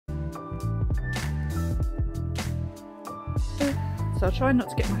So I'll try not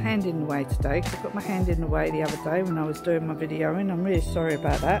to get my hand in the way today, because I got my hand in the way the other day when I was doing my videoing. I'm really sorry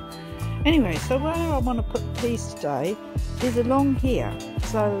about that. Anyway, so where I want to put the peas today is along here,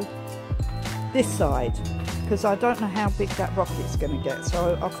 so this side, because I don't know how big that rocket's going to get.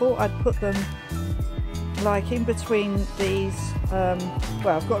 So I thought I'd put them like in between these, well,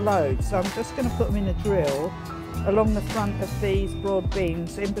 I've got loads, so I'm just going to put them in a drill along the front of these broad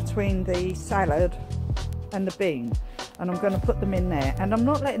beans in between the salad and the bean, and I'm going to put them in there. And I'm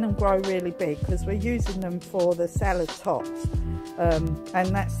not letting them grow really big because we're using them for the salad tops, and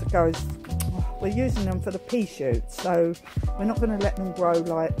we're using them for the pea shoots, so we're not going to let them grow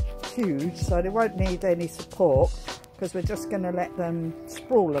like huge, so they won't need any support, because we're just going to let them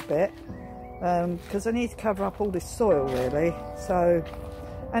sprawl a bit, because I need to cover up all this soil really. So,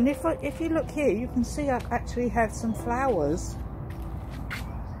 and if you look here, you can see I actually have some flowers.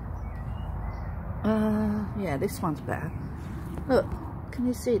 Yeah, this one's better. Look, can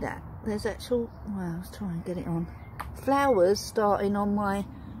you see that? There's actual, well, let's try and get it on, flowers starting on my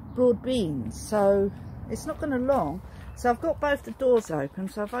broad beans, so it's not going to long. So I've got both the doors open,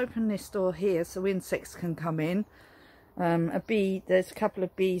 so I've opened this door here so insects can come in. There's a couple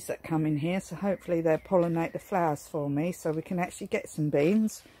of bees that come in here, so hopefully they'll pollinate the flowers for me so we can actually get some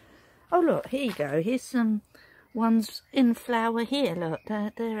beans. Oh look, here you go, here's some ones in flower here. Look,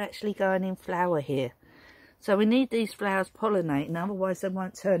 they're actually going in flower here. So we need these flowers pollinating, otherwise they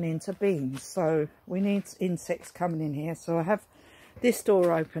won't turn into beans. So we need insects coming in here. So I have this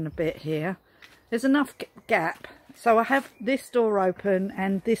door open a bit here. There's enough gap, so I have this door open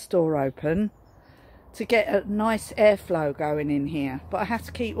and this door open to get a nice airflow going in here. But I have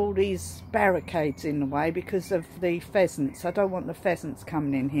to keep all these barricades in the way because of the pheasants. I don't want the pheasants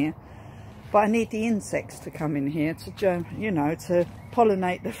coming in here. But I need the insects to come in here to, you know, to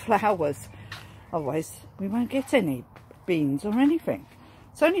pollinate the flowers. Otherwise, we won't get any beans or anything.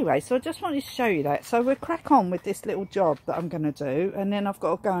 So anyway, so I just wanted to show you that. So we'll crack on with this little job that I'm going to do. And then I've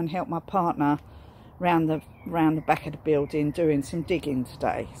got to go and help my partner round the back of the building doing some digging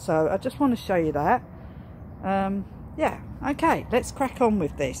today. So I just want to show you that. Yeah, okay, let's crack on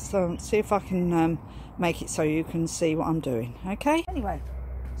with this. So see if I can make it so you can see what I'm doing. Okay? Anyway,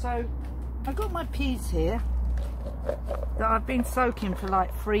 so I've got my peas here that I've been soaking for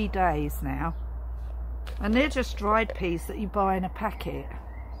like 3 days now, and they're just dried peas that you buy in a packet.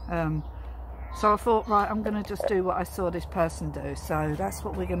 So I thought, right, I'm going to just do what I saw this person do, so that's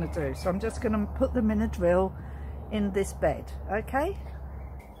what we're going to do. So I'm just going to put them in a drill in this bed, okay?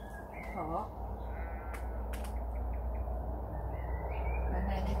 And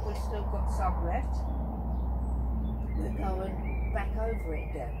then if we've still got some left, we're going back over it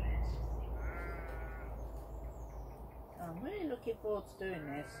again. I'm really looking forward to doing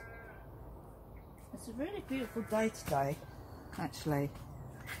this. It's a really beautiful day today, actually.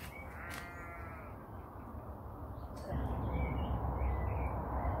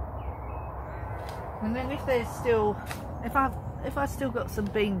 And then if there's still, if I still got some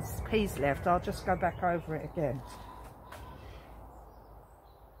peas left, I'll just go back over it again.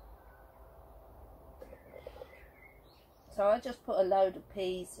 So I just put a load of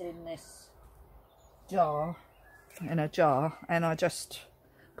peas in this jar. And I just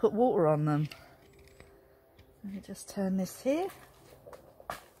put water on them. Let me just turn this here.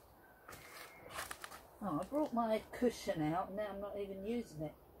 Oh, I brought my cushion out, now I'm not even using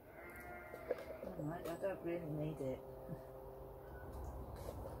it. Alright, I don't really need it.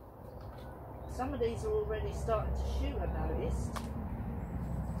 Some of these are already starting to shoot, I noticed.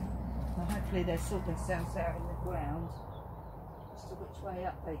 So hopefully they'll sort themselves out in the ground as to which way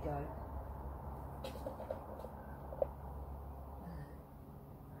up they go.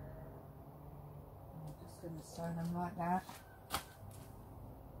 Going to sew them like that.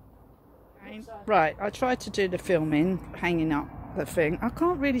 Right, I tried to do the filming, hanging up the thing. I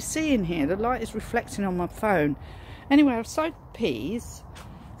can't really see in here, the light is reflecting on my phone. Anyway, I've sewed peas,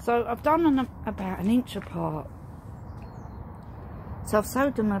 so I've done them about 1 inch apart. So I've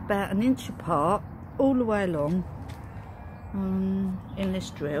sewed them about 1 inch apart all the way along in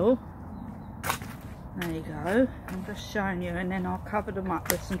this drill. There you go, I'm just showing you, and then I'll cover them up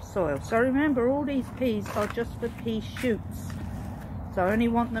with some soil. So remember, all these peas are just for pea shoots, so I only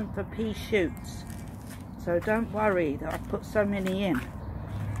want them for pea shoots. So don't worry that I've put so many in.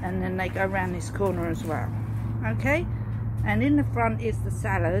 And then they go around this corner as well, okay? And in the front is the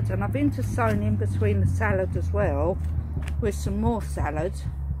salad, and I've intersewn in between the salad as well with some more salad,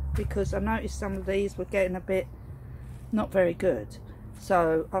 because I noticed some of these were getting a bit not very good.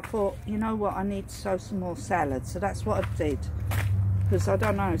 So I thought, you know what, I need to sow some more salad. So that's what I did, because I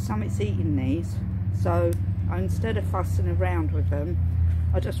don't know, something's eating these. So instead of fussing around with them,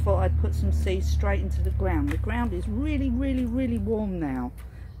 I just thought I'd put some seeds straight into the ground. The ground is really, really, really warm now.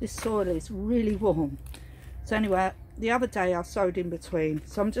 This soil is really warm. So anyway, the other day I sowed in between,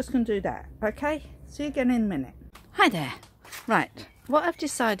 so I'm just going to do that. Okay, see you again in a minute. Hi there. Right, what I've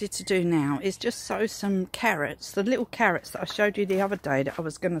decided to do now is just sow some carrots, the little carrots that I showed you the other day that I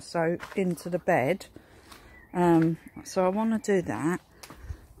was going to sow into the bed. So I want to do that.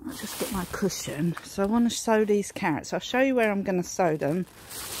 I'll just get my cushion. So I want to sow these carrots. I'll show you where I'm going to sow them,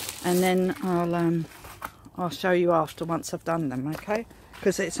 and then I'll show you after once I've done them, okay?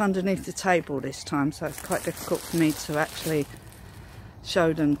 Because it's underneath the table this time, so it's quite difficult for me to actually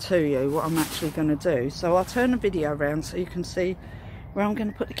show them to you, what I'm actually going to do. So I'll turn the video around so you can see where I'm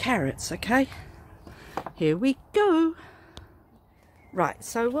going to put the carrots, okay? Here we go. Right,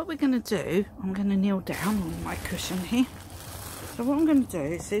 so what we're going to do, I'm going to kneel down on my cushion here. So what I'm going to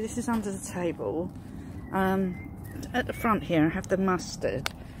do, see, this is under the table. At the front here I have the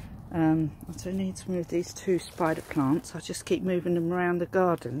mustard. I do need to move these two spider plants. I just keep moving them around the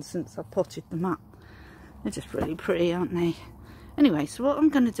garden since I potted them up. They're just really pretty, aren't they? Anyway, so what I'm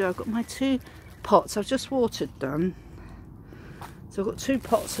going to do, I've got my 2 pots. I've just watered them. So I've got 2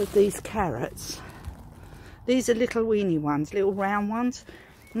 pots of these carrots. These are little weeny ones, little round ones.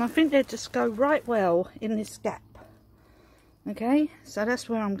 And I think they just go right well in this gap. Okay, so that's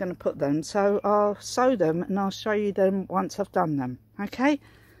where I'm going to put them. So I'll sow them and I'll show you them once I've done them. Okay,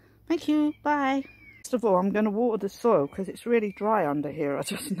 thank you, bye. First of all, I'm going to water the soil because it's really dry under here, I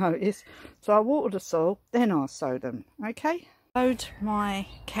just noticed. So I'll water the soil, then I'll sow them, okay? Sowed my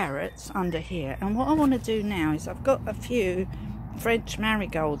carrots under here, and what I want to do now is I've got a few French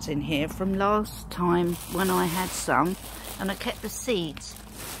marigolds in here from last time when I had some, and I kept the seeds.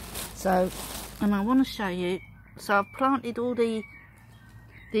 So, and I want to show you. So I've planted all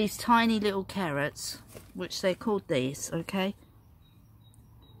these tiny little carrots, which they're called these, okay?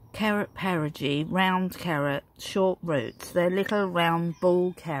 Carrot perigee, round carrot, short roots. They're little round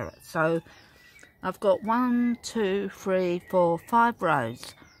ball carrots. So I've got 1, 2, 3, 4, 5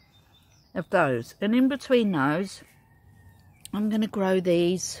 rows of those. And in between those, I'm going to grow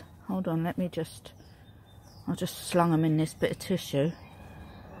these. Hold on, I'll just slung them in this bit of tissue.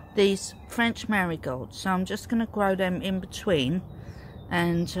 These French marigolds, so I'm just going to grow them in between,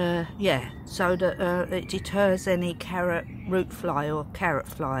 and yeah, so that it deters any carrot root fly or carrot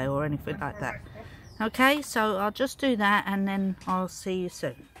fly or anything like that. Okay, so I'll just do that and then I'll see you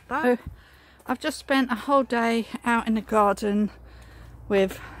soon. Bye. So, I've just spent a whole day out in the garden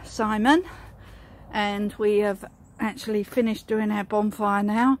with Simon, and we have actually finished doing our bonfire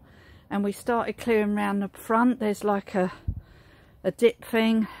now, and we started clearing around the front. There's like a dip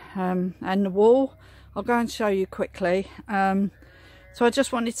thing and the wall. I'll go and show you quickly. So I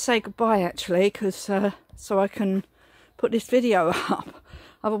just wanted to say goodbye actually, because so I can put this video up.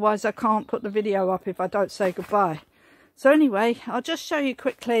 Otherwise I can't put the video up if I don't say goodbye. So anyway, I'll just show you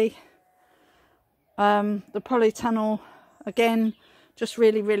quickly the polytunnel again, just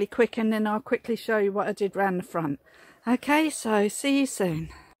really quick, and then I'll quickly show you what I did round the front. Okay, so see you soon.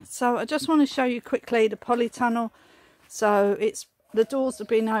 So I just want to show you quickly the polytunnel. So the doors have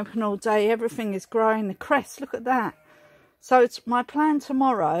been open all day, everything is growing, the crest, look at that. So it's my plan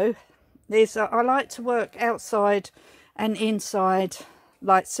tomorrow is I like to work outside and inside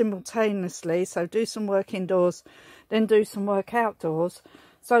like simultaneously, so do some work indoors, then do some work outdoors.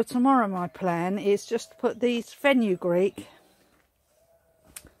 So tomorrow my plan is just to put these fenugreek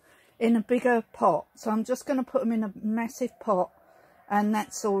in a bigger pot. So I'm just going to put them in a massive pot, and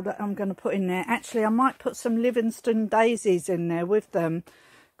that's all that I'm going to put in there. Actually, I might put some Livingston daisies in there with them,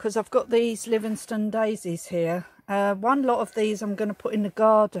 because I've got these Livingston daisies here. One lot of these I'm going to put in the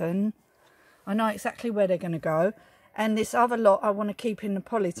garden. I know exactly where they're going to go. And this other lot I want to keep in the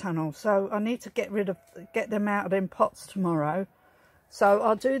polytunnel. So I need to get them out of them pots tomorrow. So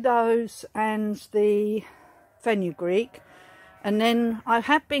I'll do those and the fenugreek. And then I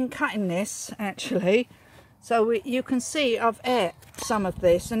have been cutting this actually. So you can see I've ate some of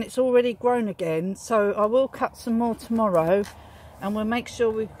this and it's already grown again. So I will cut some more tomorrow, and we'll make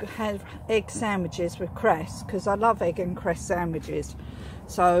sure we have egg sandwiches with cress, because I love egg and cress sandwiches.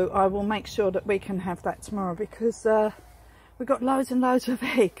 So I will make sure that we can have that tomorrow, because we've got loads and loads of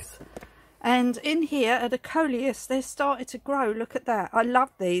eggs. And in here are the coleus. They're starting to grow. Look at that. I love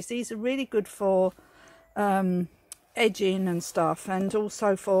these. These are really good for edging and stuff, and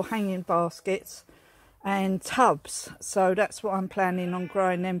also for hanging baskets and tubs. So that's what I'm planning on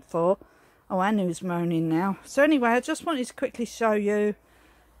growing them for. Oh, Anu's moaning now. So anyway, I just wanted to quickly show you.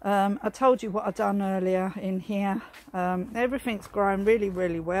 I told you what I'd done earlier in here. Everything's growing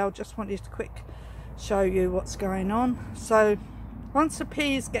really well. Just wanted to quick show you what's going on. So once the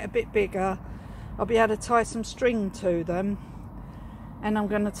peas get a bit bigger, I'll be able to tie some string to them, and I'm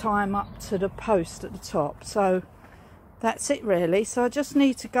going to tie them up to the post at the top. So that's it really. So I just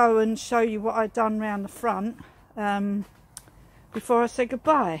need to go and show you what I've done round the front before I say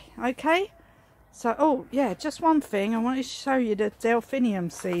goodbye. Okay, so oh yeah, just one thing, I wanted to show you the delphinium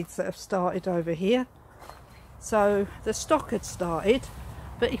seeds that have started over here. So the stock had started,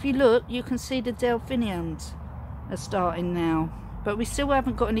 but if you look, you can see the delphiniums are starting now, but we still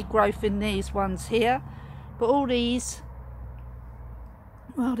haven't got any growth in these ones here. But all these,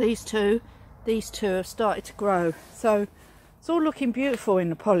 well, these two have started to grow. So it's all looking beautiful in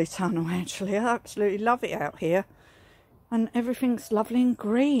the polytunnel actually. I absolutely love it out here, and everything's lovely and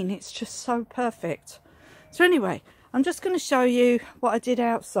green. It's just so perfect. So anyway, I'm just going to show you what I did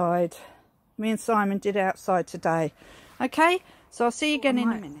outside. Me and Simon did outside today. Okay, so I'll see you again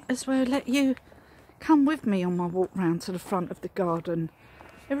in a minute. As well, let you come with me on my walk round to the front of the garden.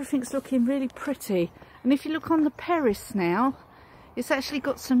 Everything's looking really pretty, and if you look on the Paris now, it's actually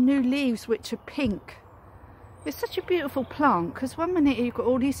got some new leaves which are pink. It's such a beautiful plant, because one minute you've got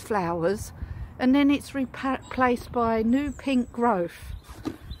all these flowers and then it's replaced by new pink growth.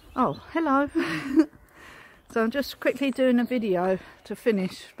 Oh, hello. So I'm just quickly doing a video to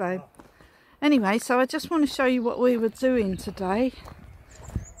finish, babe. Anyway, so I just want to show you what we were doing today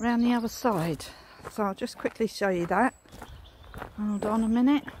around the other side. So I'll just quickly show you that. Hold on a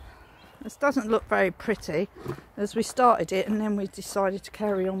minute. This doesn't look very pretty, as we started it and then we decided to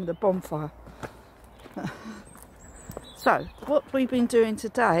carry on with the bonfire. So what we've been doing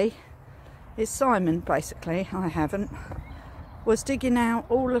today is Simon, basically, I haven't, was digging out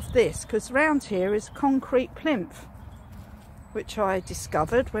all of this, because round here is concrete plinth, which I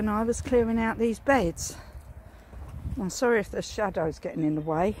discovered when I was clearing out these beds. I'm sorry if the shadow's getting in the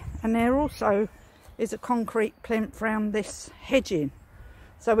way. And there also is a concrete plinth round this hedging.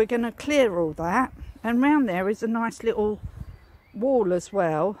 So we're going to clear all that, and round there is a nice little wall as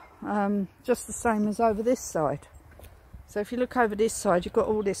well, just the same as over this side. So if you look over this side, you've got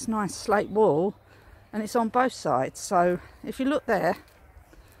all this nice slate wall, and it's on both sides. So if you look there,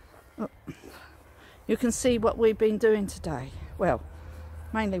 look, you can see what we've been doing today. Well,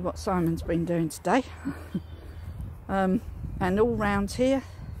 mainly what Simon's been doing today. And all round here,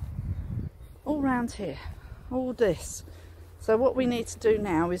 all this. So what we need to do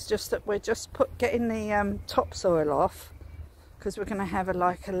now is just that we're just getting the topsoil off, because we're going to have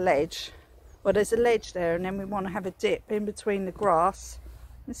like a ledge. Well, there's a ledge there, and then we want to have a dip in between the grass.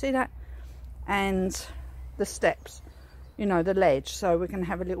 You see that? And the steps, you know, the ledge. So we're going to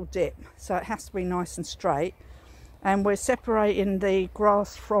have a little dip. So it has to be nice and straight. And we're separating the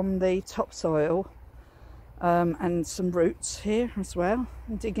grass from the topsoil, and some roots here as well.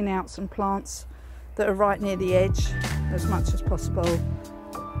 And digging out some plants that are right near the edge as much as possible.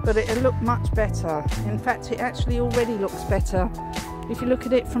 But it'll look much better. In fact, it actually already looks better. If you look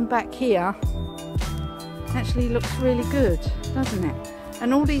at it from back here, it actually looks really good, doesn't it?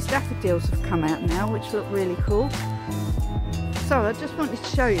 And all these daffodils have come out now, which look really cool. So I just wanted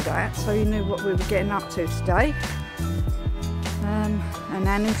to show you that, so you knew what we were getting up to today. And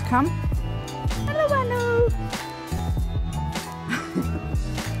Anu's come. Hello, Anu!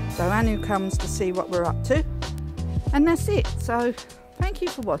 So Anu comes to see what we're up to. And that's it. So thank you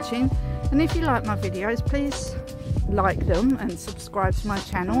for watching. And if you like my videos, please like them and subscribe to my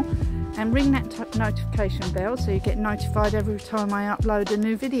channel, and ring that notification bell so you get notified every time I upload a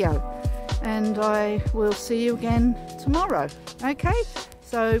new video. And I will see you again tomorrow. Okay,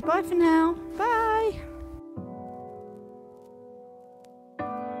 so bye for now. Bye.